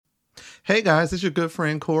Hey guys, it's your good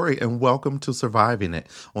friend Corey, and welcome to Surviving It.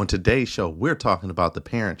 On today's show, we're talking about the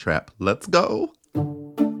parent trap. Let's go.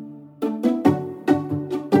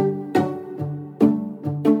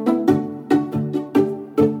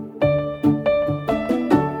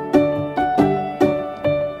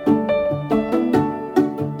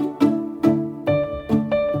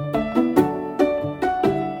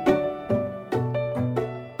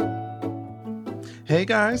 Hey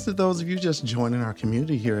guys, to those of you just joining our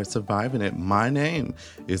community here at Surviving It, my name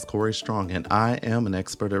is Corey Strong, and I am an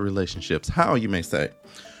expert at relationships. How, you may say?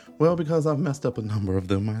 Well, because I've messed up a number of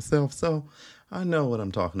them myself, so I know what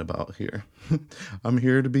I'm talking about here. I'm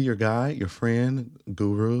here to be your guide, your friend,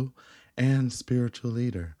 guru, and spiritual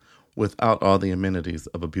leader without all the amenities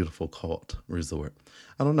of a beautiful cult resort.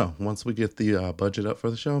 I don't know. Once we get the budget up for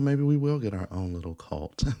the show, maybe we will get our own little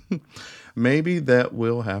cult. Maybe that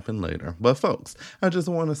will happen later. But folks, I just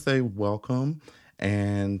want to say welcome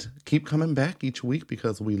and keep coming back each week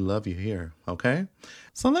because we love you here, okay?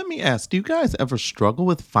 So let me ask, do you guys ever struggle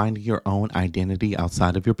with finding your own identity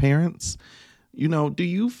outside of your parents? Do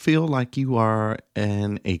you feel like you are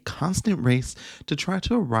in a constant race to try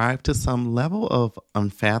to arrive to some level of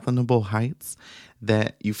unfathomable heights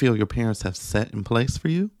that you feel your parents have set in place for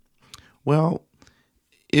you? Well,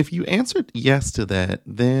 if you answered yes to that,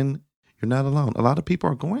 then you're not alone. A lot of people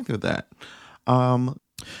are going through that.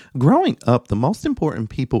 Growing up, the most important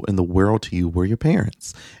people in the world to you were your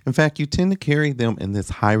parents. In fact, you tend to carry them in this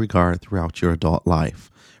high regard throughout your adult life,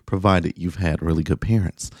 provided you've had really good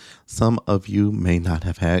parents. Some of you may not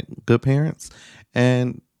have had good parents,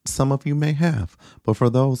 and some of you may have. But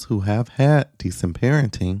for those who have had decent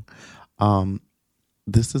parenting,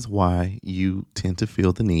 this is why you tend to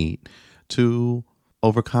feel the need to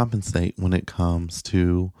overcompensate when it comes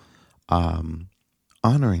to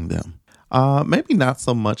honoring them. Maybe not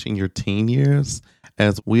so much in your teen years,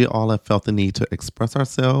 as we all have felt the need to express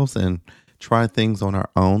ourselves and try things on our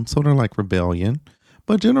own, sort of like rebellion.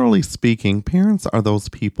 But generally speaking, parents are those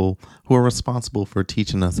people who are responsible for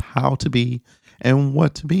teaching us how to be and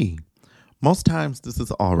what to be. Most times this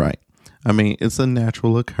is all right. I mean, it's a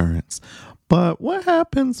natural occurrence. But what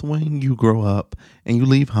happens when you grow up and you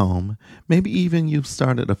leave home, maybe even you've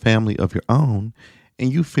started a family of your own,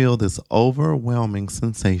 and you feel this overwhelming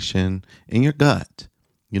sensation in your gut?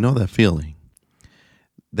 You know that feeling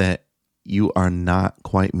that you are not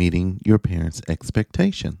quite meeting your parents'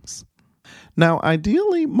 expectations. Now,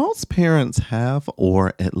 ideally, most parents have,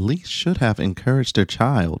 or at least should have, encouraged their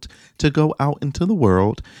child to go out into the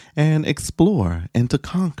world and explore and to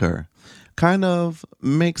conquer, kind of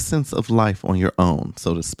make sense of life on your own,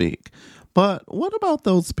 so to speak. But what about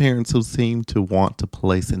those parents who seem to want to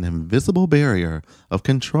place an invisible barrier of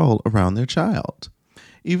control around their child?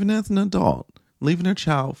 Even as an adult, leaving their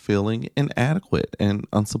child feeling inadequate and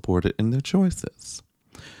unsupported in their choices.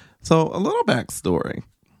 So, a little backstory.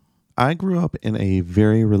 I grew up in a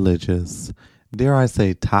very religious, dare I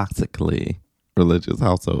say toxically religious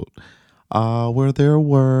household, where there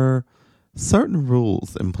were certain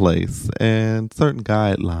rules in place and certain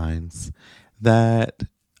guidelines that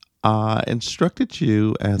instructed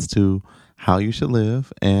you as to how you should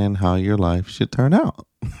live and how your life should turn out.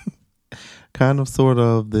 Kind of sort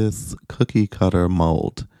of this cookie cutter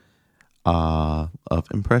mold of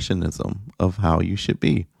impressionism of how you should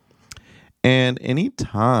be. And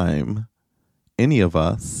anytime any of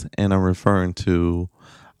us, and I'm referring to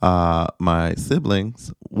my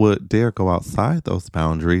siblings, would dare go outside those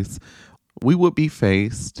boundaries, we would be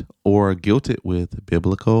faced or guilted with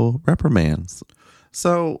biblical reprimands.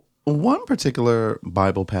 So, one particular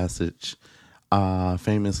Bible passage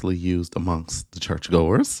famously used amongst the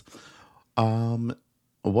churchgoers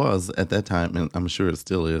was at that time, and I'm sure it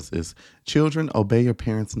still is children, obey your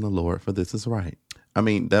parents in the Lord, for this is right. I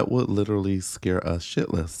mean, that would literally scare us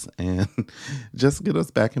shitless and just get us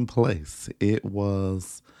back in place. It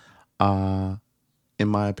was, in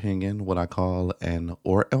my opinion, what I call an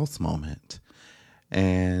or else moment.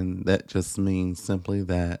 And that just means simply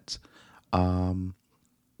that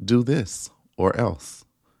do this or else.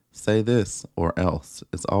 Say this or else.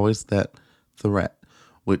 It's always that threat,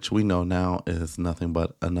 which we know now is nothing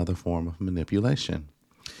but another form of manipulation.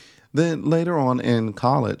 Then later on in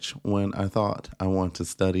college, when I thought I wanted to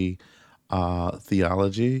study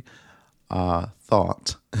theology,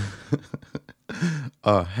 thought,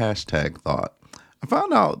 hashtag thought, I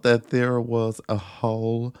found out that there was a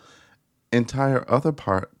whole entire other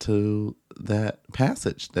part to that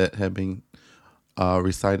passage that had been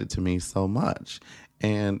recited to me so much.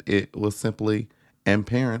 And it was simply, and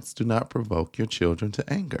parents, do not provoke your children to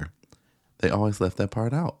anger. They always left that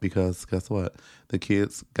part out because guess what? The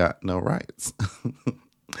kids got no rights.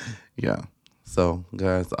 Yeah. So,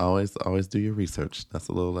 guys, always do your research. That's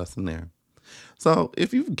a little lesson there. So,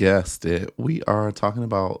 if you've guessed it, we are talking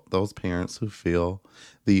about those parents who feel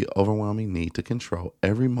the overwhelming need to control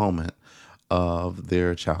every moment of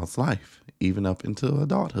their child's life, even up into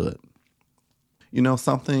adulthood. You know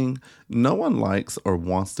something? No one likes or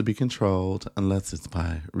wants to be controlled unless it's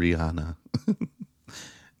by Rihanna.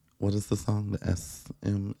 What is the song? The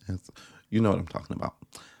SMS. You know what I'm talking about.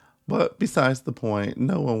 But besides the point,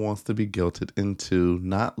 no one wants to be guilted into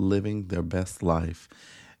not living their best life.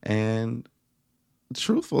 And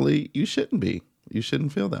truthfully, you shouldn't be. You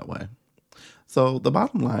shouldn't feel that way. So the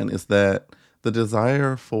bottom line is that the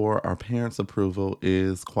desire for our parents' approval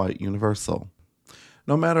is quite universal.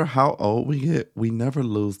 No matter how old we get, we never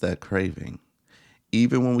lose that craving,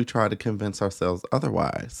 even when we try to convince ourselves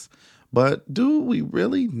otherwise. But do we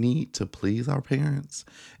really need to please our parents,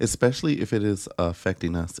 especially if it is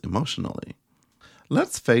affecting us emotionally?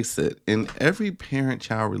 Let's face it, in every parent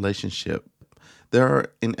child relationship, there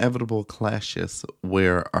are inevitable clashes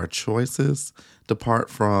where our choices depart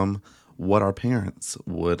from what our parents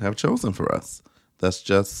would have chosen for us. That's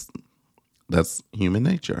human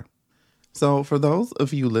nature. So, for those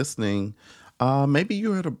of you listening, maybe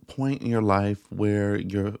you're at a point in your life where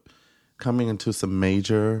you're coming into some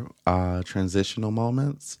major transitional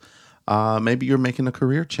moments. Maybe you're making a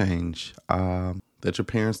career change that your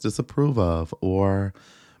parents disapprove of, or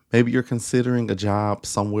maybe you're considering a job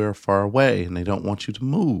somewhere far away and they don't want you to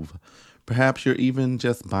move. Perhaps you're even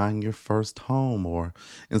just buying your first home, or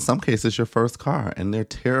in some cases, your first car, and they're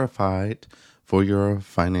terrified for your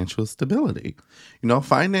financial stability. You know,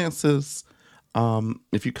 finances,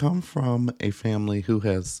 if you come from a family who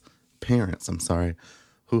has parents,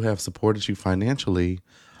 who have supported you financially,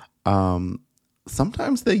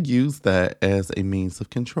 sometimes they use that as a means of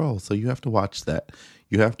control. So you have to watch that.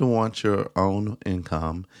 You have to watch your own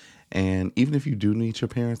income. And even if you do need your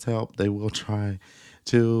parents' help, they will try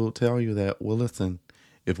to tell you that, well, listen,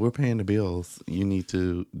 if we're paying the bills, you need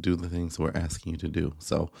to do the things we're asking you to do.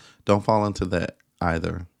 So don't fall into that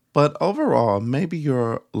either. But overall, maybe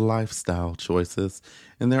your lifestyle choices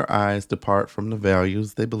in their eyes depart from the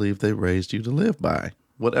values they believe they raised you to live by.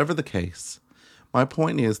 Whatever the case, my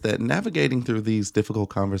point is that navigating through these difficult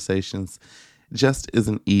conversations just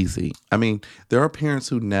isn't easy. I mean, there are parents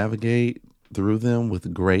who navigate through them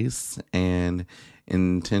with grace and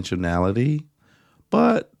intentionality,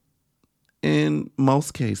 but in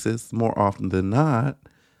most cases, more often than not,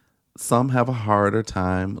 some have a harder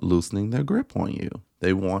time loosening their grip on you.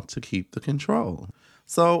 They want to keep the control.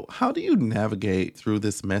 So, how do you navigate through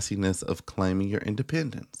this messiness of claiming your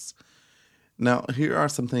independence? Now, here are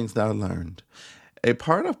some things that I learned. A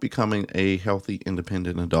part of becoming a healthy,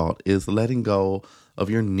 independent adult is letting go of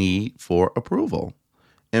your need for approval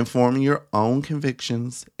and forming your own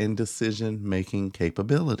convictions and decision-making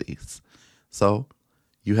capabilities. So,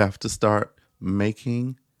 you have to start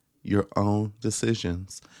making your own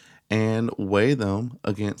decisions and weigh them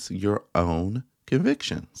against your own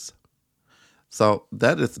convictions. So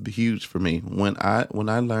that is huge for me. When I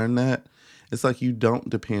learned that, it's like you don't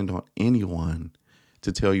depend on anyone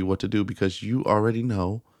to tell you what to do because you already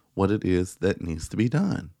know what it is that needs to be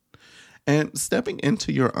done. And stepping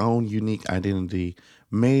into your own unique identity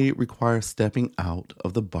may require stepping out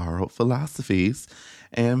of the borrowed philosophies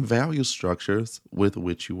and value structures with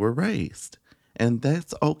which you were raised. And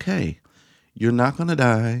that's okay. You're not going to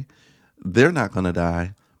die. They're not going to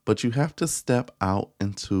die. But you have to step out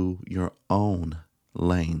into your own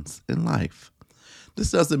lanes in life.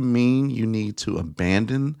 This doesn't mean you need to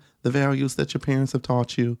abandon the values that your parents have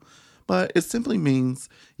taught you, but it simply means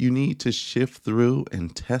you need to shift through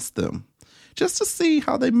and test them just to see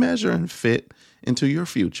how they measure and fit into your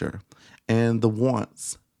future and the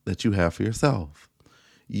wants that you have for yourself.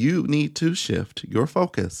 You need to shift your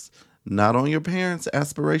focus not on your parents'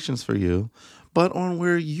 aspirations for you, but on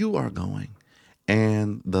where you are going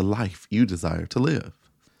and the life you desire to live.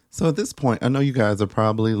 So at this point, I know you guys are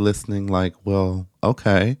probably listening like, well,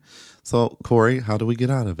 okay. So Corey, how do we get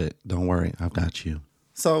out of it? Don't worry, I've got you.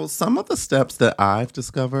 So some of the steps that I've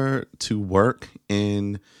discovered to work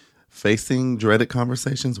in facing dreaded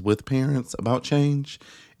conversations with parents about change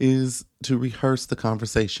is to rehearse the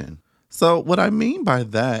conversation. So what I mean by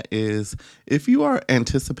that is if you are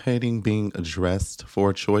anticipating being addressed for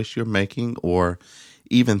a choice you're making or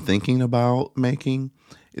even thinking about making,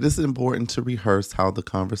 it is important to rehearse how the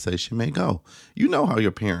conversation may go. You know how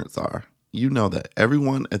your parents are. You know that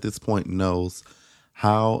everyone at this point knows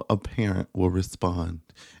how a parent will respond,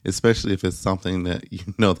 especially if it's something that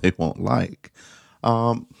you know they won't like.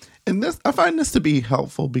 And this, I find this to be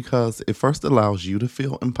helpful because it first allows you to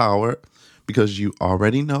feel empowered because you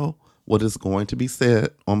already know what is going to be said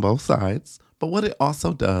on both sides. But what it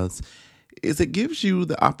also does is it gives you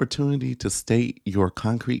the opportunity to state your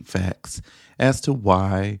concrete facts as to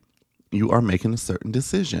why you are making a certain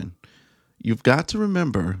decision. You've got to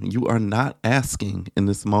remember you are not asking in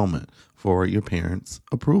this moment for your parents'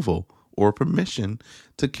 approval or permission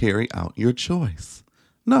to carry out your choice.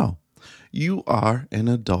 No, you are an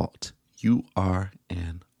adult. You are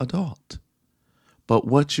an adult. But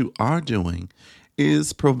what you are doing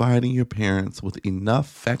is providing your parents with enough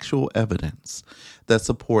factual evidence that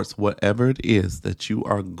supports whatever it is that you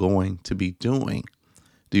are going to be doing.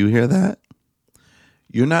 Do you hear that?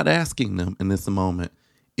 You're not asking them in this moment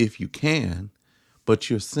if you can, but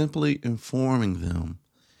you're simply informing them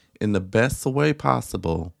in the best way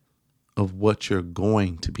possible of what you're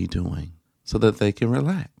going to be doing so that they can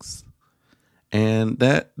relax. And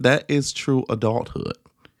that is true adulthood.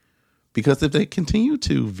 Because if they continue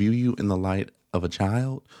to view you in the light of a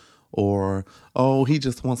child, or, oh, he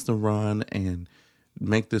just wants to run and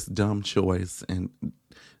make this dumb choice and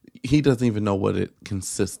he doesn't even know what it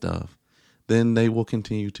consists of, then they will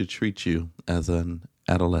continue to treat you as an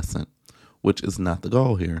adolescent, which is not the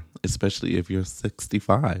goal here, especially if you're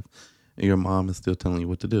 65 and your mom is still telling you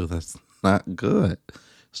what to do. That's not good.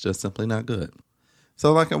 It's just simply not good.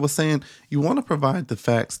 So like I was saying, you want to provide the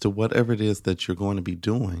facts to whatever it is that you're going to be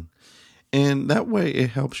doing. And that way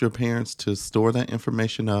it helps your parents to store that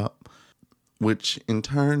information up, which in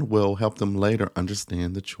turn will help them later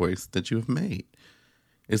understand the choice that you have made.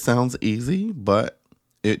 It sounds easy, but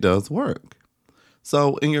it does work.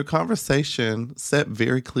 So in your conversation, set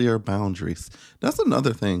very clear boundaries. That's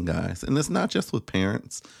another thing, guys. And it's not just with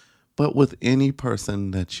parents, but with any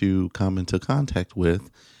person that you come into contact with.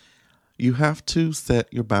 You have to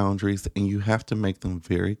set your boundaries and you have to make them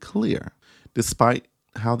very clear. Despite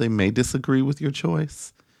how they may disagree with your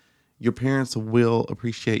choice, your parents will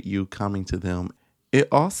appreciate you coming to them. It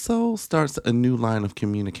also starts a new line of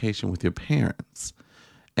communication with your parents.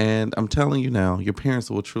 And I'm telling you now, your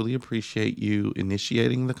parents will truly appreciate you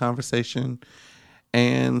initiating the conversation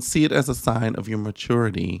and see it as a sign of your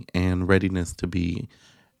maturity and readiness to be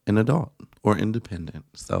an adult or independent.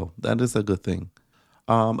 So that is a good thing.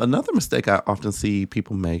 Another mistake I often see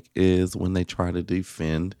people make is when they try to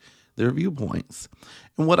defend their viewpoints.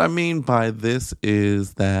 And what I mean by this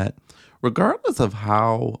is that regardless of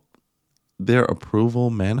how their approval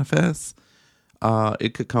manifests,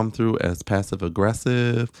 it could come through as passive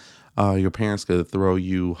aggressive. Your parents could throw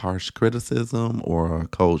you harsh criticism or a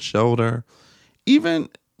cold shoulder. Even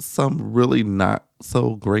some really not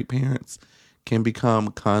so great parents can become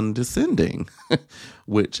condescending,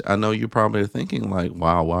 which I know you're probably thinking like,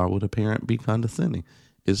 wow, why would a parent be condescending?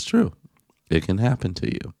 It's true. It can happen to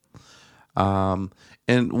you.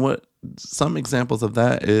 And what some examples of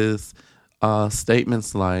that is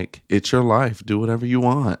statements like, it's your life, do whatever you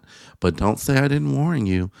want, but don't say I didn't warn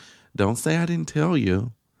you. Don't say I didn't tell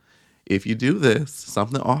you. If you do this,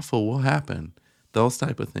 something awful will happen. Those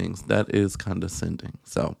type of things, that is condescending.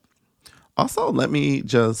 So also, let me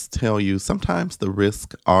just tell you, sometimes the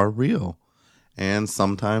risks are real and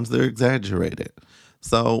sometimes they're exaggerated.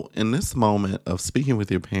 So in this moment of speaking with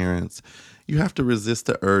your parents, you have to resist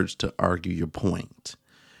the urge to argue your point.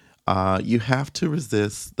 You have to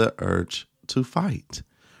resist the urge to fight.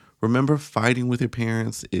 Remember, fighting with your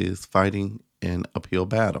parents is fighting an uphill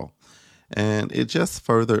battle, and it just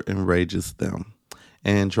further enrages them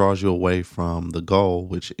and draws you away from the goal,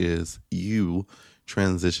 which is you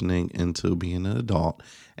transitioning into being an adult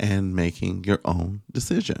and making your own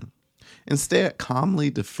decision. Instead, calmly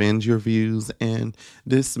defend your views and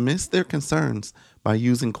dismiss their concerns by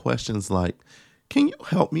using questions like, can you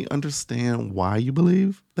help me understand why you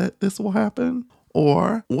believe that this will happen?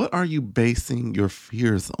 Or what are you basing your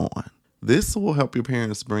fears on? This will help your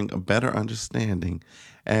parents bring a better understanding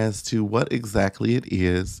as to what exactly it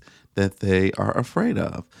is that they are afraid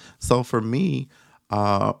of. So for me,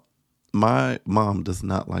 my mom does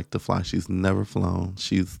not like to fly. She's never flown.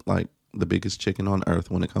 She's like the biggest chicken on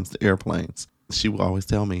earth when it comes to airplanes. She will always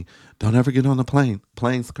tell me, don't ever get on a plane.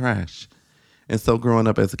 Planes crash. And so growing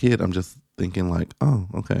up as a kid, I'm just thinking like, oh,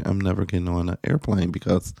 okay, I'm never getting on an airplane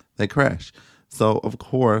because they crash. So of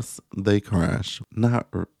course they crash. Not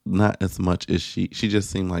as much as she just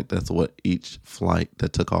seemed like that's what each flight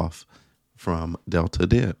that took off from Delta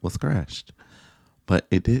did, was crashed. But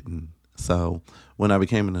it didn't. So when I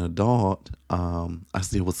became an adult, I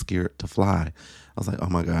still was scared to fly. I was like, oh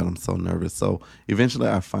my God, I'm so nervous. So eventually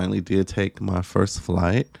I finally did take my first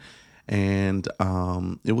flight, and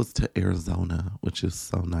it was to Arizona, which is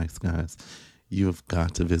so nice, guys. you've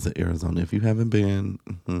got to visit Arizona. If you haven't been,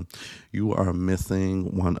 you are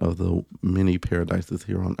missing one of the many paradises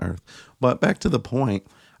here on earth. But back to the point,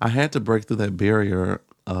 I had to break through that barrier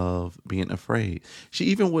of being afraid. She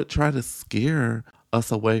even would try to scare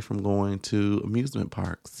us away from going to amusement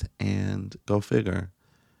parks, and go figure.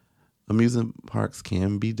 Amusement parks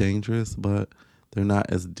can be dangerous, but they're not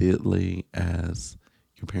as deadly as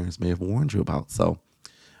your parents may have warned you about. So,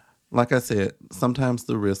 like I said, sometimes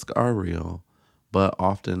the risks are real, but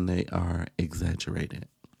often they are exaggerated.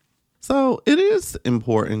 So it is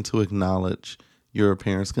important to acknowledge your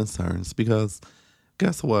parents' concerns, because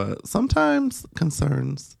guess what? Sometimes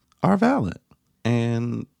concerns are valid,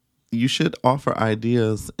 and you should offer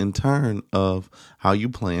ideas in turn of how you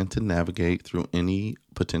plan to navigate through any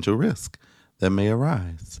potential risk that may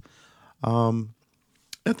arise. Um,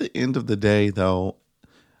 at the end of the day, though,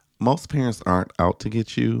 most parents aren't out to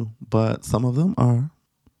get you, but some of them are.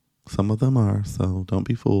 Some of them are, so don't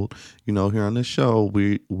be fooled. Here on this show,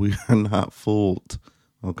 we are not fooled.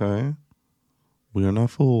 Okay? We are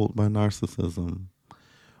not fooled by narcissism.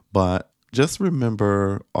 But just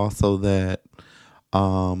remember also that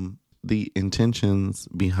the intentions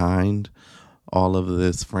behind all of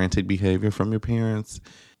this frantic behavior from your parents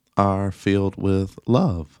are filled with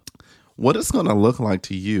love. What it's going to look like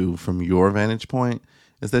to you from your vantage point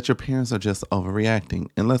is that your parents are just overreacting.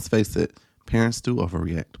 And let's face it, parents do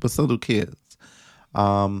overreact, but so do kids.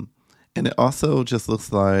 And it also just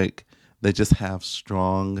looks like they just have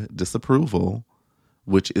strong disapproval,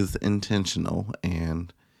 which is intentional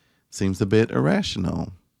and seems a bit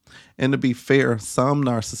irrational. And to be fair, some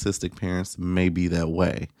narcissistic parents may be that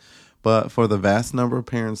way. But for the vast number of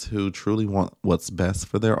parents who truly want what's best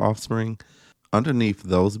for their offspring, underneath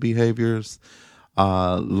those behaviors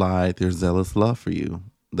lie their zealous love for you.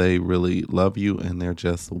 They really love you, and they're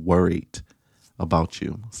just worried about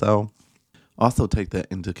you. So also take that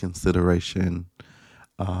into consideration,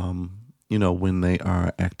 when they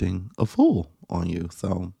are acting a fool on you.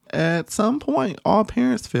 So at some point, all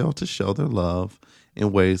parents fail to show their love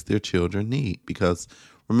in ways their children need, because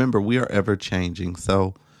remember, we are ever changing.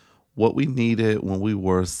 So what we needed when we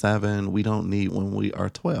were 7, we don't need when we are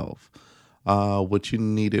 12. What you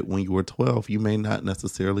needed when you were 12, you may not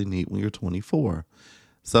necessarily need when you're 24.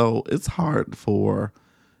 So it's hard for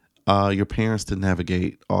your parents to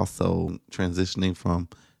navigate also transitioning from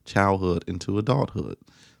childhood into adulthood.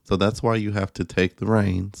 So that's why you have to take the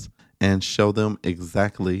reins and show them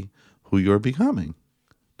exactly who you're becoming.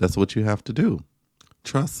 That's what you have to do.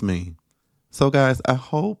 Trust me. So guys, I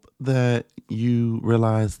hope that you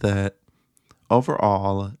realize that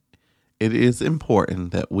overall, it is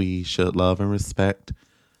important that we should love and respect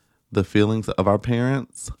the feelings of our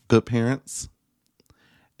parents, good parents,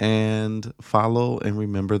 and follow and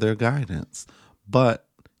remember their guidance. But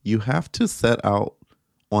you have to set out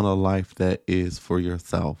on a life that is for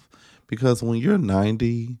yourself. Because when you're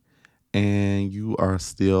 90 and you are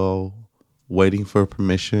still waiting for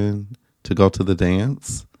permission to go to the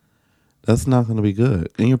dance, that's not going to be good.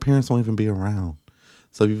 And your parents won't even be around.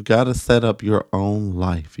 So you've got to set up your own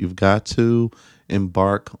life. You've got to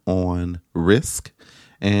embark on risk,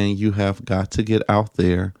 and you have got to get out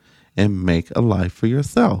there and make a life for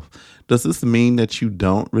yourself. Does this mean that you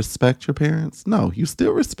don't respect your parents? No, you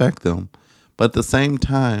still respect them. But at the same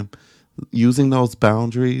time, using those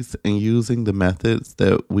boundaries and using the methods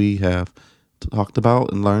that we have talked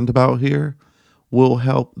about and learned about here will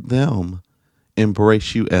help them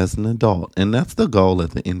embrace you as an adult. And that's the goal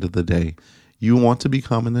at the end of the day. You want to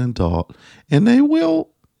become an adult, and they will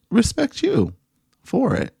respect you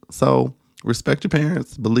for it. So respect your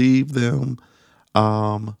parents, believe them,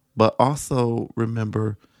 but also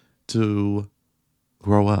remember to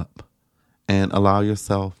grow up and allow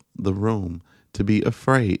yourself the room to be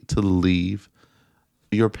afraid to leave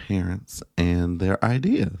your parents and their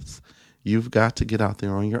ideas. You've got to get out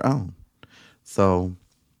there on your own. So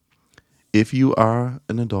if you are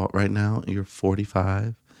an adult right now and you're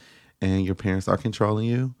 45 and your parents are controlling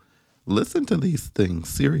you, listen to these things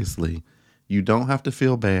seriously. You don't have to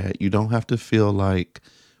feel bad. You don't have to feel like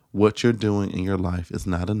what you're doing in your life is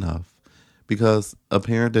not enough, because a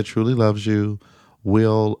parent that truly loves you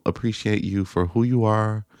will appreciate you for who you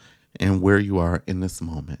are and where you are in this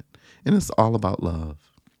moment. And it's all about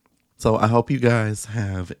love. So I hope you guys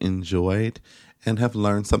have enjoyed and have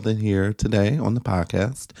learned something here today on the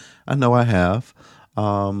podcast. I know I have.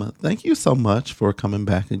 Thank you so much for coming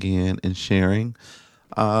back again and sharing.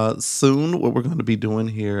 Soon, what we're going to be doing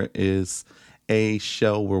here is a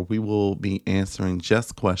show where we will be answering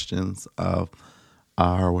just questions of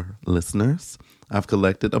our listeners. I've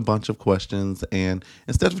collected a bunch of questions, and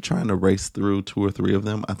instead of trying to race through 2 or 3 of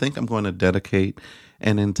them, I think I'm going to dedicate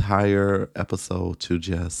an entire episode to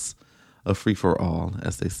just a free for all,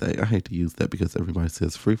 as they say. I hate to use that because everybody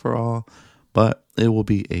says free for all, but it will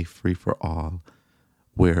be a free for all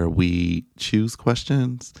where we choose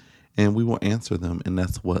questions and we will answer them, and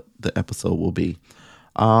that's what the episode will be.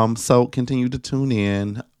 So continue to tune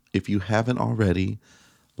in. If you haven't already,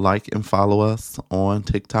 like and follow us on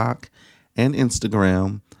TikTok and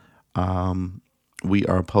Instagram. We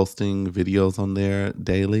are posting videos on there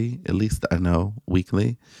daily, at least I know,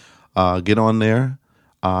 weekly. Get on there,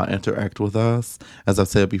 interact with us. As I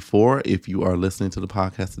said before, if you are listening to the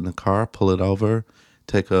podcast in the car, pull it over,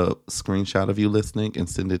 take a screenshot of you listening and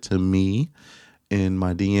send it to me in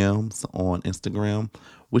my DMs on Instagram,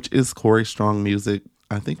 which is Corey Strong Music.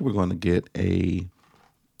 I think we're going to get a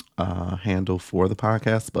handle for the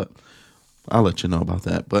podcast, but I'll let you know about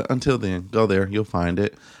that. But until then, go there. You'll find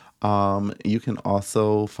it. You can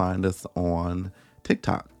also find us on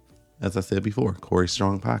TikTok, as I said before, Corey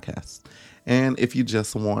Strong Podcast. And if you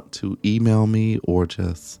just want to email me or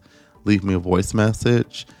just leave me a voice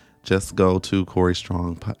message, just go to Corey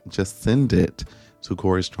Strong. Just send it to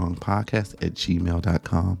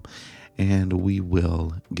CoreyStrongPodcast@gmail.com. And we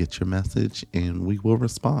will get your message and we will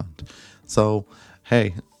respond. So,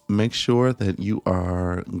 hey, make sure that you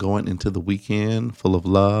are going into the weekend full of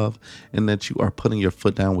love and that you are putting your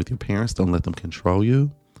foot down with your parents. Don't let them control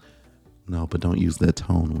you. No, but don't use that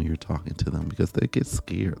tone when you're talking to them because they get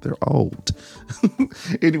scared. They're old.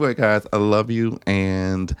 Anyway, guys, I love you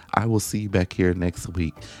and I will see you back here next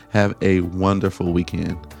week. Have a wonderful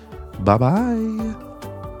weekend. Bye-bye.